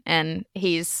again, and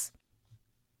he's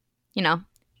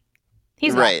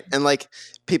right. And like,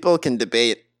 people can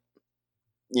debate,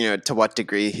 to what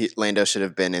degree Lando should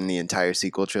have been in the entire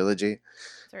sequel trilogy.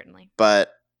 Certainly.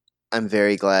 But I'm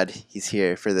very glad he's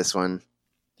here for this one.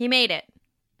 He made it.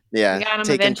 Yeah, We got him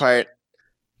taking eventually. part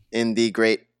in the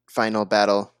great final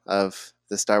battle of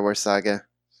the Star Wars saga.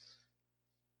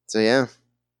 So yeah,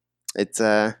 it's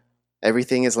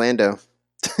everything is Lando.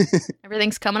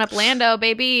 Everything's coming up Lando,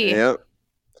 baby. Yep.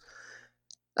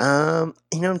 I'm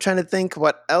trying to think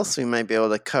what else we might be able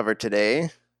to cover today.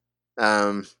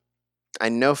 I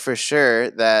know for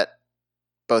sure that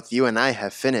both you and I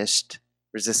have finished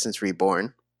Resistance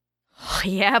Reborn. Oh,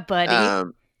 yeah,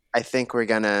 buddy. I think we're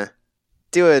gonna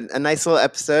do a nice little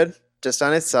episode just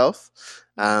on itself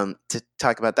to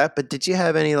talk about that. But did you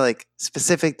have any like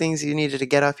specific things you needed to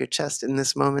get off your chest in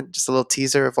this moment? Just a little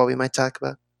teaser of what we might talk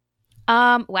about.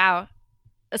 Wow.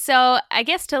 So I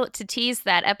guess to tease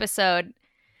that episode,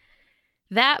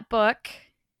 that book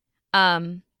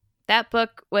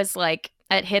was like,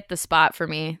 it hit the spot for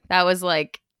me. That was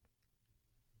like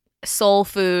soul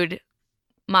food,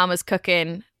 mama's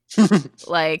cooking.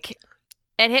 Like,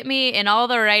 it hit me in all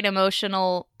the right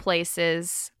emotional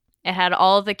places. It had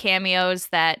all the cameos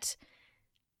that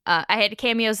I had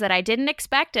cameos that I didn't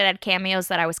expect. It had cameos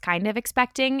that I was kind of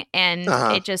expecting, and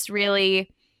it just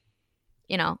really,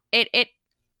 it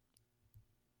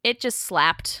just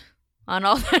slapped on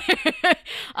all the,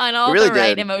 on all really the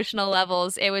right did. Emotional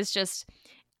levels. It was just,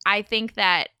 I think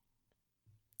that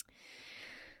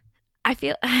I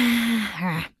feel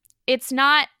it's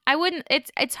not, I wouldn't,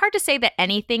 it's hard to say that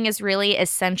anything is really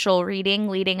essential reading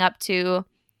leading up to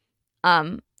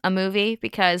a movie,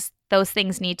 because those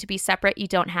things need to be separate. You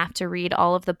don't have to read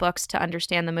all of the books to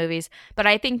understand the movies. But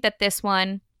I think that this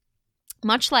one,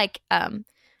 much like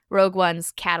Rogue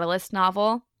One's Catalyst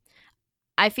novel,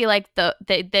 I feel like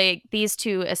these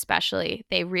two especially,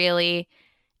 they really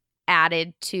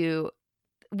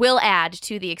will add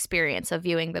to the experience of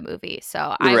viewing the movie.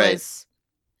 So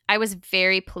I was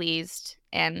very pleased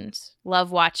and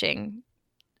love watching,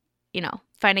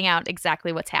 finding out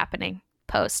exactly what's happening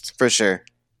post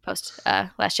Last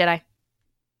Jedi.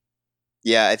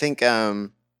 Yeah, I think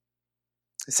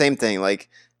same thing. Like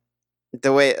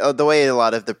the way a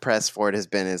lot of the press for it has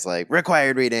been is like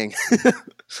required reading.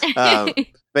 But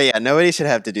yeah, nobody should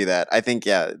have to do that. I think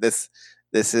this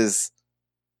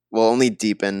will only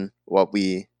deepen what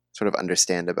we sort of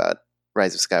understand about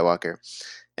Rise of Skywalker.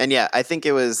 And yeah, I think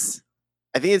it's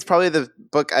probably the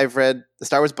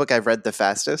Star Wars book I've read the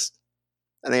fastest.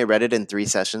 I think I read it in 3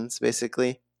 sessions,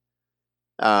 basically.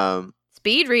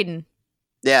 Speed reading.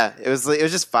 Yeah, it was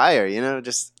just fire,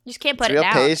 just you just can't put it's a it real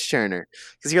down. page turner,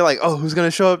 because you're like, oh, who's gonna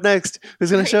show up next?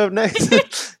 Who's gonna show up next?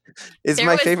 Is There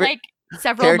my was, favorite like,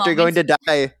 several character going moments- to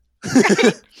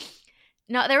die?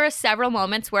 No, there were several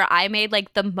moments where I made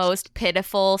like the most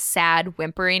pitiful, sad,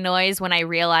 whimpering noise when I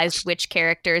realized which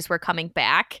characters were coming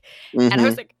back, and I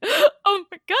was like, "Oh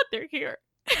my god, they're here!"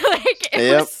 Like,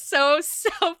 it was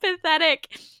so pathetic,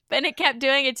 and it kept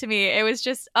doing it to me. It was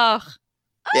just, ugh.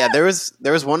 Yeah, there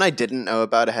was one I didn't know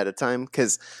about ahead of time,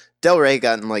 because Del Rey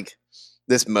got in like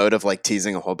this mode of like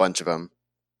teasing a whole bunch of them,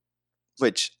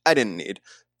 which I didn't need.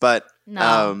 But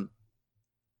No.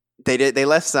 they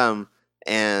left some,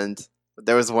 and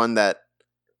there was one that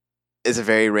is a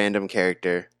very random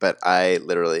character, but I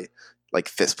literally like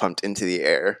fist pumped into the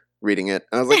air reading it.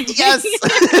 And I was like, yes.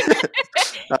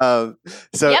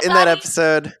 So Yep, in that buddy.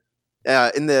 episode,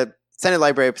 in the Senate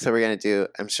Library episode we're gonna do,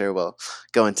 I'm sure we'll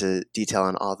go into detail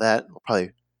on all that. We'll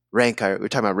probably we're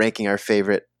talking about ranking our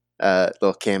favorite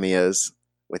little cameos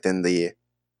within the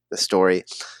story.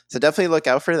 So definitely look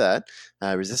out for that.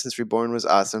 Resistance Reborn was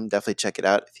awesome. Definitely check it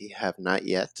out if you have not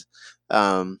yet.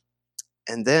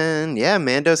 And then, yeah,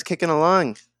 Mando's kicking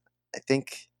along. I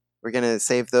think we're going to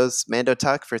save those Mando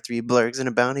talk for 3 Blurgs and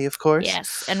a Bounty, of course.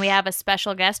 Yes, and we have a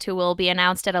special guest who will be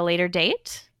announced at a later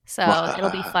date. So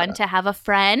it'll be fun to have a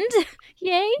friend.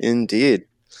 Yay. Indeed.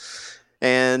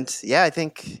 And yeah, I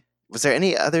think, was there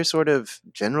any other sort of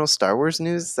general Star Wars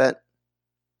news that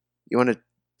you want to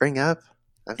bring up?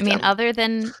 I mean, other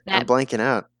than I'm that, blanking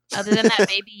out. other than that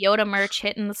Baby Yoda merch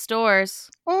hitting the stores,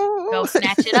 go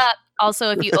snatch it up.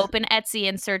 Also, if you open Etsy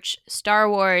and search Star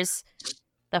Wars,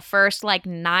 the first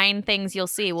 9 things you'll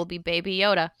see will be Baby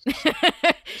Yoda.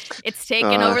 It's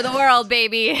taking over the world,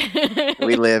 baby.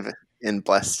 We live in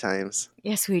blessed times.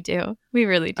 Yes, we do. We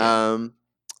really do.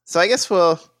 So I guess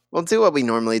we'll do what we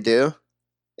normally do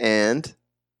and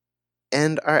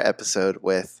end our episode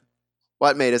with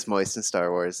what made us moist in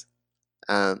Star Wars.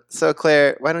 So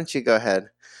Claire, why don't you go ahead,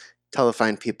 tell the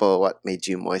fine people what made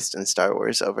you moist in Star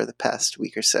Wars over the past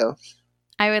week or so.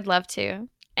 I would love to.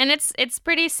 And it's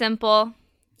pretty simple.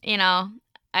 You know,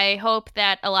 I hope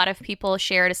that a lot of people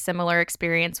shared a similar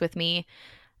experience with me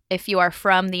if you are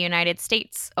from the United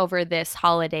States over this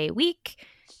holiday week.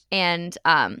 And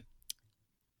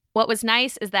what was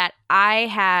nice is that I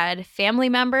had family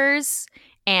members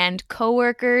and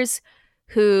coworkers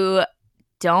who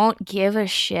don't give a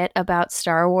shit about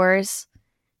Star Wars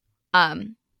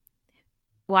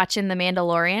watching The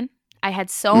Mandalorian. I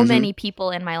had so many people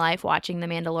in my life watching The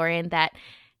Mandalorian that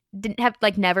didn't have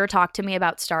never talked to me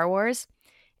about Star Wars.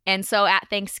 And so at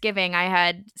Thanksgiving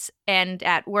and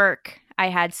at work, I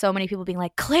had so many people being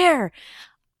like, Claire,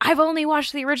 I've only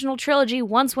watched the original trilogy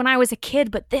once when I was a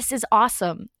kid, but this is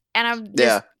awesome. And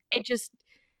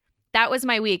that was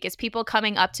my week, is people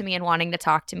coming up to me and wanting to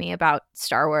talk to me about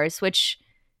Star Wars, which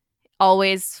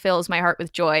always fills my heart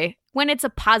with joy when it's a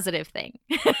positive thing,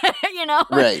 you know?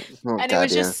 Right. Oh, and God, it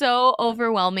was just so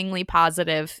overwhelmingly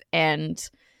positive and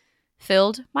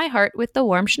filled my heart with the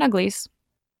warm snugglies.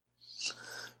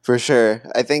 For sure.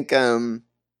 I think I'm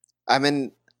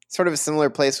in sort of a similar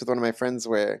place with one of my friends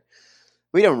where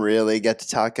we don't really get to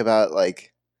talk about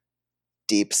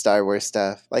deep Star Wars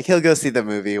stuff. He'll go see the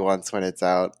movie once when it's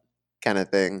out, kind of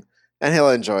thing, and he'll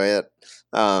enjoy it.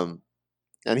 And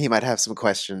he might have some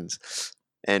questions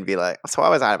and be like, so what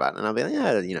was that about? And I'll be like,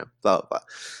 yeah, blah, blah,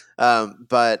 blah.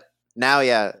 But now,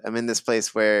 yeah, I'm in this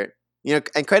place where,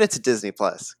 and credit to Disney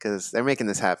Plus, because they're making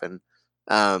this happen,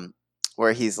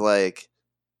 where he's like,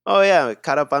 oh yeah,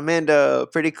 caught up on Mando,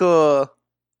 pretty cool.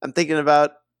 I'm thinking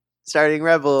about starting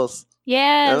Rebels.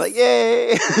 Yes. And I'm like,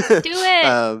 yay! Do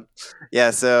it. Yeah,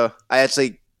 so I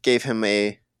actually gave him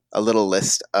a little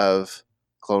list of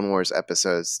Clone Wars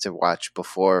episodes to watch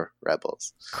before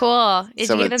Rebels. Cool. Did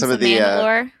you give him some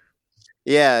Mandalore?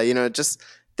 Yeah, just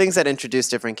things that introduce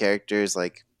different characters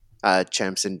like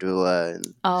Cham Syndulla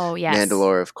and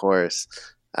Mandalore, of course.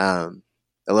 A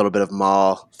little bit of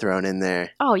Maul thrown in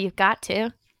there. Oh, you've got to.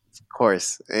 Of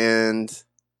course. And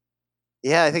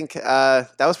yeah, I think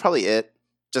that was probably it.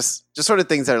 Just sort of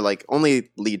things that are only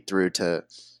lead through to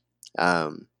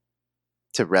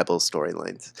Rebel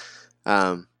storylines.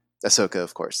 Ahsoka,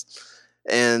 of course.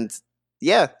 And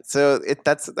yeah, so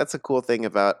that's a cool thing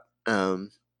about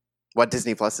what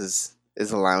Disney Plus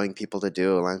is allowing people to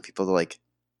do, allowing people to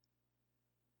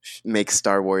make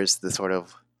Star Wars the sort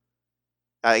of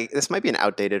this might be an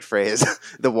outdated phrase,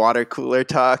 the water cooler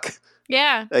talk.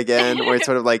 Yeah. Again, where it's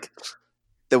sort of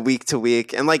the week to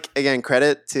week, and again,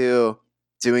 credit to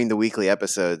doing the weekly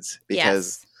episodes,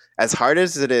 because as hard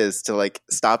as it is to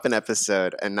stop an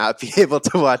episode and not be able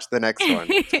to watch the next one,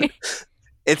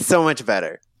 it's so much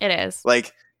better. It is.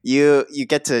 You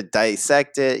get to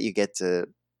dissect it, you get to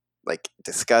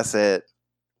discuss it,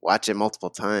 watch it multiple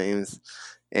times,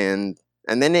 and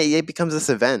then it becomes this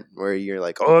event where you're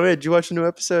like, oh man, did you watch a new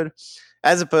episode?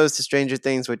 As opposed to Stranger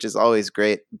Things, which is always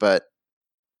great, but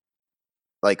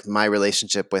my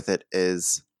relationship with it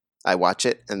is I watch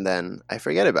it and then I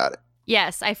forget about it.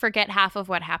 Yes, I forget half of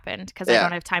what happened because I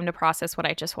don't have time to process what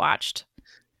I just watched.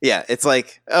 Yeah, it's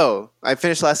oh, I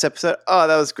finished last episode. Oh,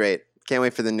 that was great. Can't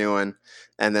wait for the new one.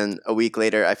 And then a week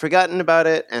later, I've forgotten about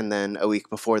it. And then a week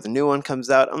before the new one comes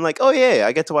out, I'm like, oh, yeah,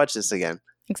 I get to watch this again.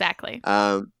 Exactly.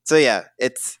 So, yeah,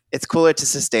 it's cooler to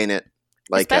sustain it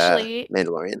like Especially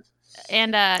Mandalorian.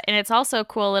 And it's also a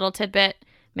cool little tidbit.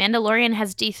 Mandalorian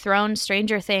has dethroned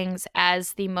Stranger Things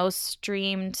as the most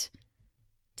streamed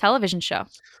television show.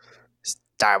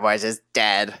 Star Wars is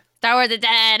dead. Star Wars is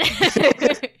dead.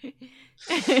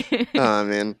 Oh,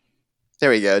 man. There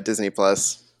we go. Disney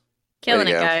Plus. Killing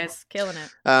it, go. guys. Killing it.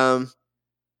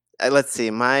 Let's see.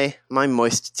 My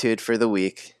moistitude for the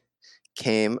week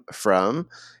came from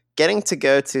getting to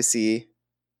go to see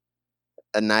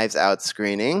a Knives Out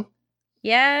screening.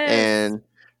 Yes. And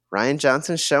Ryan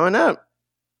Johnson showing up.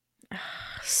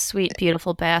 Sweet,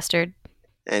 beautiful bastard.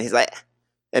 And he's like,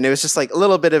 and it was just like a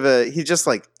little bit of he just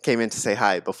like came in to say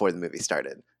hi before the movie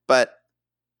started. But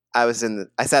I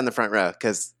sat in the front row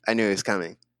because I knew he was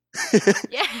coming.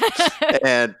 Yeah.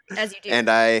 And as you do. And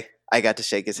I got to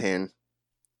shake his hand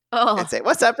and say,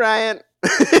 "What's up, Ryan?"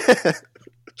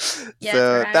 Yes,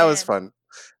 so Ryan. that was fun.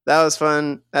 That was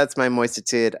fun. That's my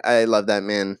moistitude. I love that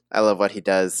man. I love what he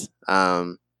does.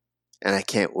 And I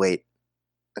can't wait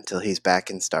until he's back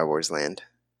in Star Wars land.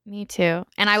 Me too.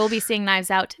 And I will be seeing Knives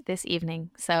Out this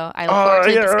evening. So I look forward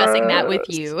to discussing that with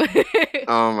you.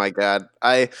 Oh my God.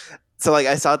 I saw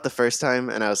it the first time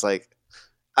and I was like,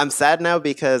 I'm sad now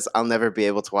because I'll never be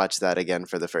able to watch that again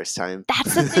for the first time.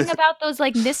 That's the thing about those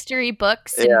like mystery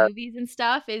books and movies and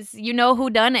stuff is you know who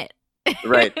done it.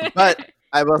 Right. But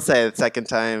I will say the second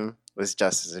time was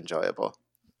just as enjoyable.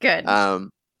 Good.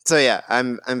 So yeah,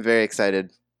 I'm very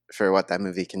excited for what that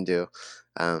movie can do.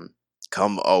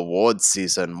 Come award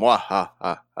season. But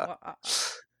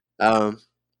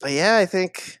yeah, I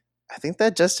think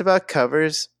that just about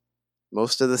covers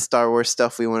most of the Star Wars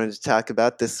stuff we wanted to talk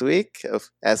about this week.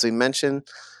 As we mentioned,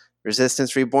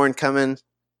 Resistance Reborn coming,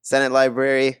 Senate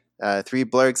Library, 3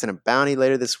 Blurgs and a Bounty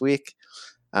later this week.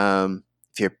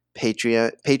 If you're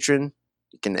a patron,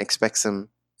 you can expect some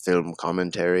film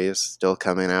commentaries still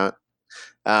coming out.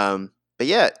 But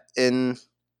yeah, in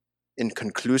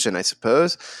conclusion, I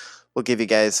suppose, we'll give you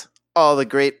guys all the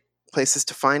great places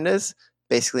to find us.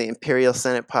 Basically,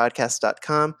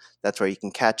 ImperialSenatePodcast.com. That's where you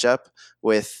can catch up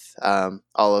with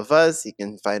all of us. You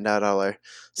can find out all our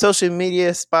social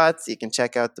media spots. You can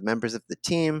check out the members of the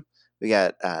team. We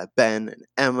got Ben and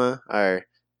Emma, our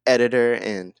editor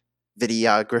and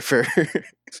videographer.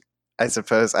 I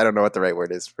suppose. I don't know what the right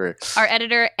word is for our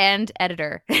editor and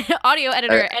editor. Audio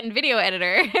editor and video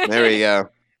editor. There we go.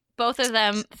 Both of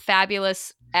them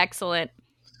fabulous, excellent.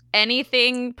 Any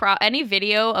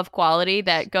video of quality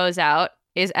that goes out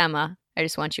is Emma. I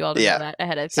just want you all to know that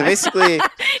ahead of time. So basically,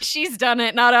 she's done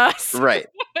it, not us. Right.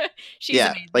 She's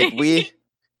amazing. Like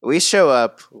we show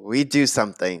up, we do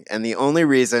something, and the only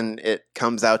reason it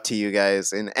comes out to you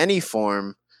guys in any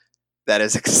form that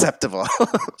is acceptable,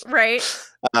 right,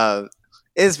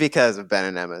 is because of Ben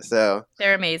and Emma. So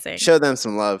they're amazing. Show them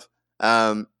some love.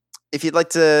 If you'd like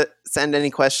to send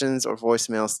any questions or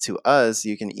voicemails to us,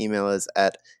 you can email us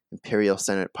at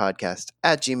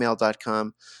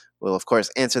imperialsenatepodcast@gmail.com. We'll, of course,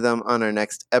 answer them on our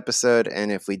next episode.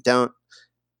 And if we don't,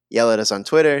 yell at us on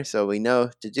Twitter so we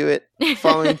know to do it the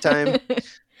following time.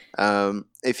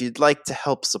 If you'd like to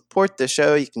help support the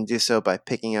show, you can do so by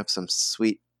picking up some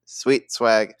sweet, sweet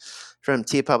swag from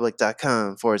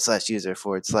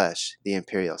tpublic.com/user/the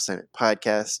Imperial Senate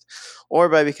Podcast, or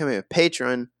by becoming a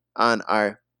patron on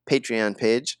our Patreon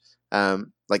page. Like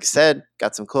I said,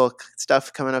 got some cool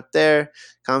stuff coming up there.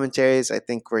 Commentaries. I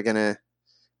think we're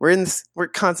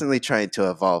constantly trying to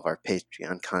evolve our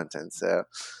Patreon content. So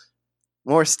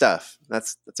more stuff.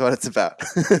 That's what it's about.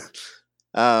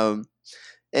 And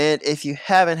if you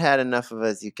haven't had enough of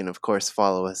us, you can of course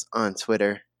follow us on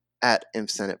Twitter at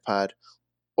ImpSenatePod,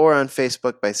 or on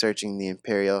Facebook by searching the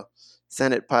Imperial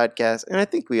Senate Podcast. And I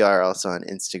think we are also on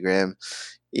Instagram,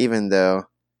 even though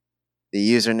the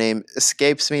username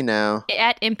escapes me now.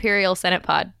 At Imperial Senate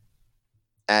Pod.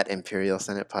 At Imperial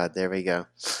Senate Pod. There we go.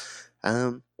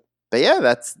 But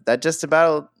yeah, that just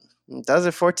about does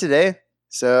it for today.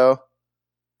 So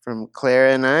from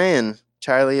Clara and I, and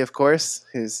Charlie, of course,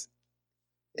 who's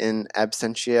in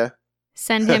absentia.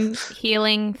 Send him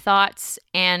healing thoughts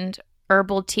and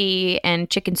herbal tea and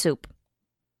chicken soup.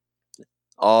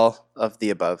 All of the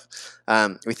above.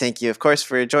 We thank you, of course,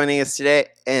 for joining us today.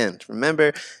 And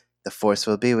remember, the Force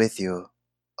will be with you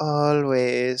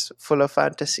always, full of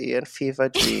fantasy and fever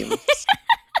dreams.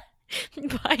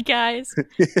 Bye, guys.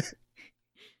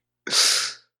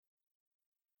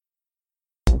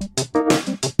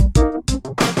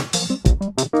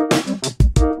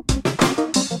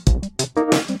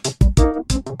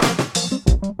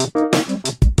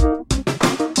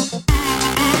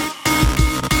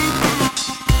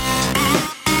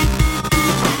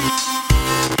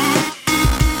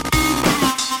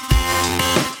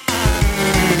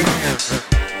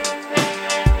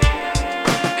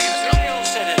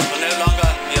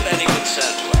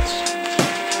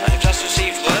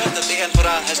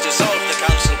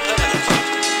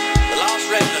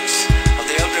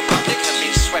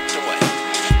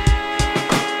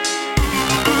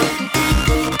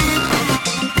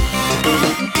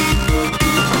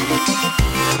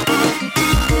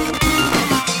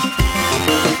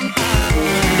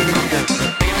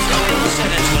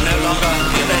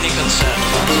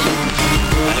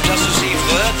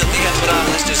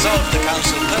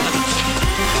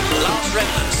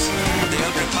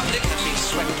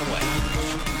 swept away.